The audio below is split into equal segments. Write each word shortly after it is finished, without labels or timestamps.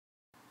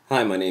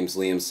Hi, my name's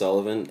Liam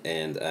Sullivan,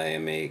 and I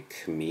am a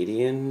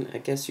comedian, I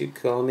guess you'd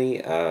call me.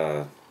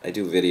 I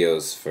do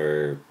videos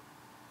for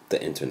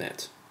the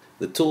internet.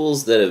 The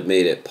tools that have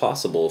made it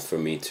possible for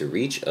me to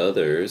reach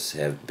others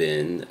have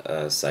been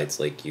sites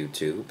like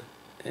YouTube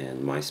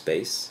and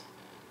MySpace,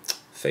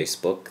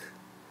 Facebook,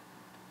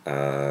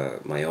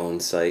 my own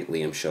site,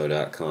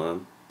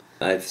 liamshow.com.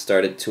 I've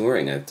started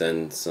touring. I've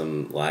done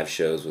some live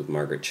shows with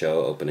Margaret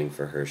Cho, opening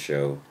for her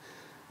show,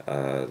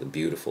 The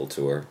Beautiful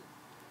Tour.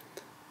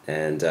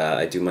 And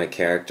I do my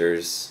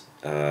characters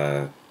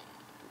in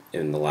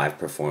the live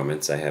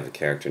performance. I have a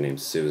character named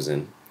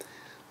Susan,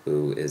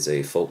 who is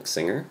a folk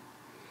singer.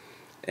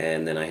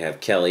 And then I have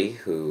Kelly,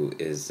 who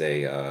is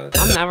I'm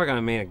never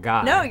gonna meet a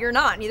guy. No, you're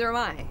not. Neither am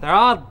I. They're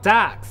all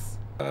ducks.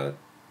 a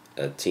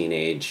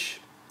teenage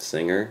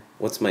singer.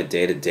 What's my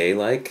day-to-day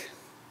like?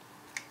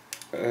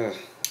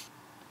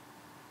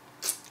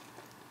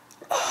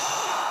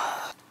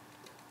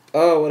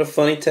 Oh, what a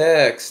funny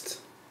text.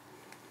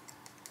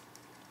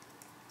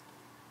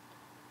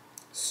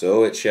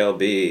 So it shall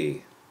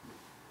be.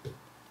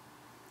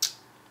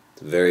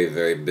 It's a very,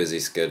 very busy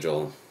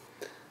schedule.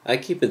 I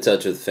keep in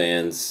touch with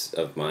fans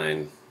of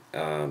mine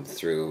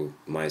through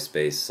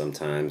MySpace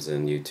sometimes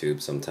and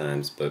YouTube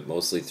sometimes, but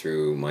mostly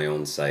through my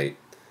own site,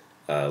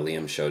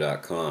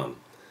 liamshow.com.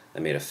 I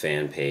made a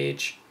fan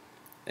page,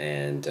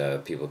 and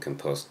people can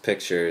post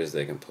pictures,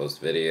 they can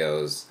post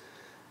videos,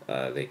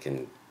 they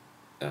can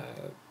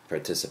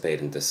participate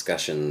in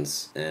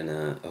discussions, and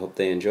I hope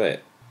they enjoy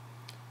it.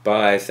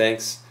 Bye,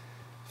 thanks.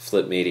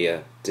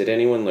 FLYPMedia. Did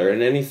anyone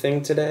learn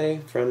anything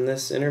today from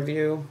this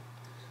interview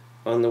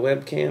on the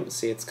webcam?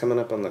 See, it's coming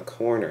up on the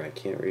corner. I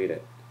can't read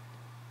it.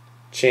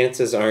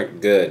 Chances aren't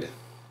good.